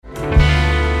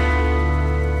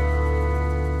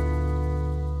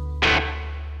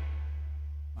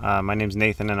My name's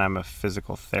Nathan, and I'm a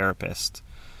physical therapist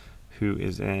who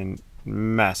is in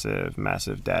massive,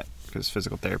 massive debt because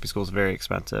physical therapy school is very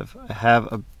expensive. I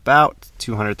have about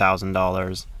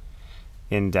 $200,000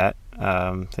 in debt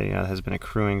that has been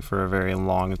accruing for a very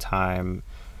long time.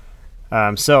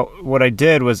 So what I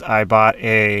did was I bought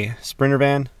a Sprinter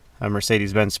van, a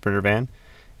Mercedes-Benz Sprinter van,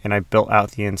 and I built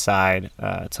out the inside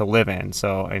to live in.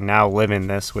 So I now live in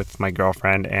this with my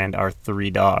girlfriend and our 3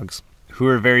 dogs, who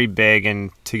are very big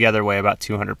and together weigh about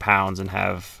 200 pounds and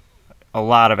have a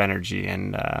lot of energy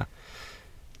and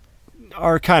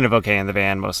are kind of okay in the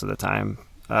van most of the time.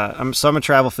 I'm a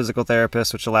travel physical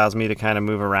therapist, which allows me to kind of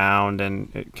move around, and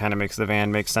it kind of makes the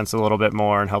van make sense a little bit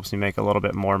more and helps me make a little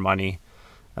bit more money.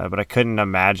 But I couldn't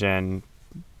imagine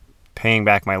paying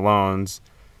back my loans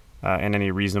in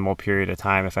any reasonable period of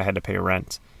time if I had to pay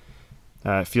rent.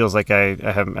 It feels like I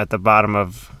am at the bottom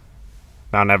of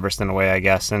Mount Everest in a way, I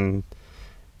guess, and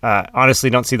honestly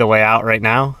don't see the way out right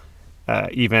now,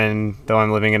 even though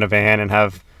I'm living in a van and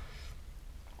have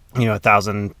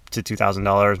 $1,000 to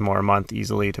 $2,000 more a month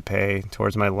easily to pay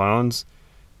towards my loans.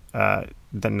 The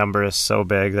number is so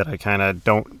big that I kind of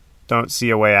don't see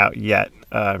a way out yet.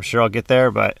 I'm sure I'll get there,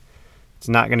 but it's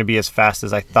not going to be as fast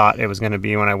as I thought it was going to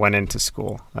be when I went into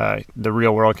school. The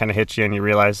real world kind of hits you, and you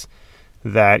realize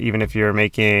that even if you're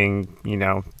making,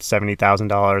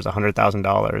 $70,000,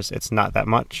 $100,000, it's not that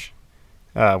much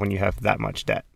when you have that much debt.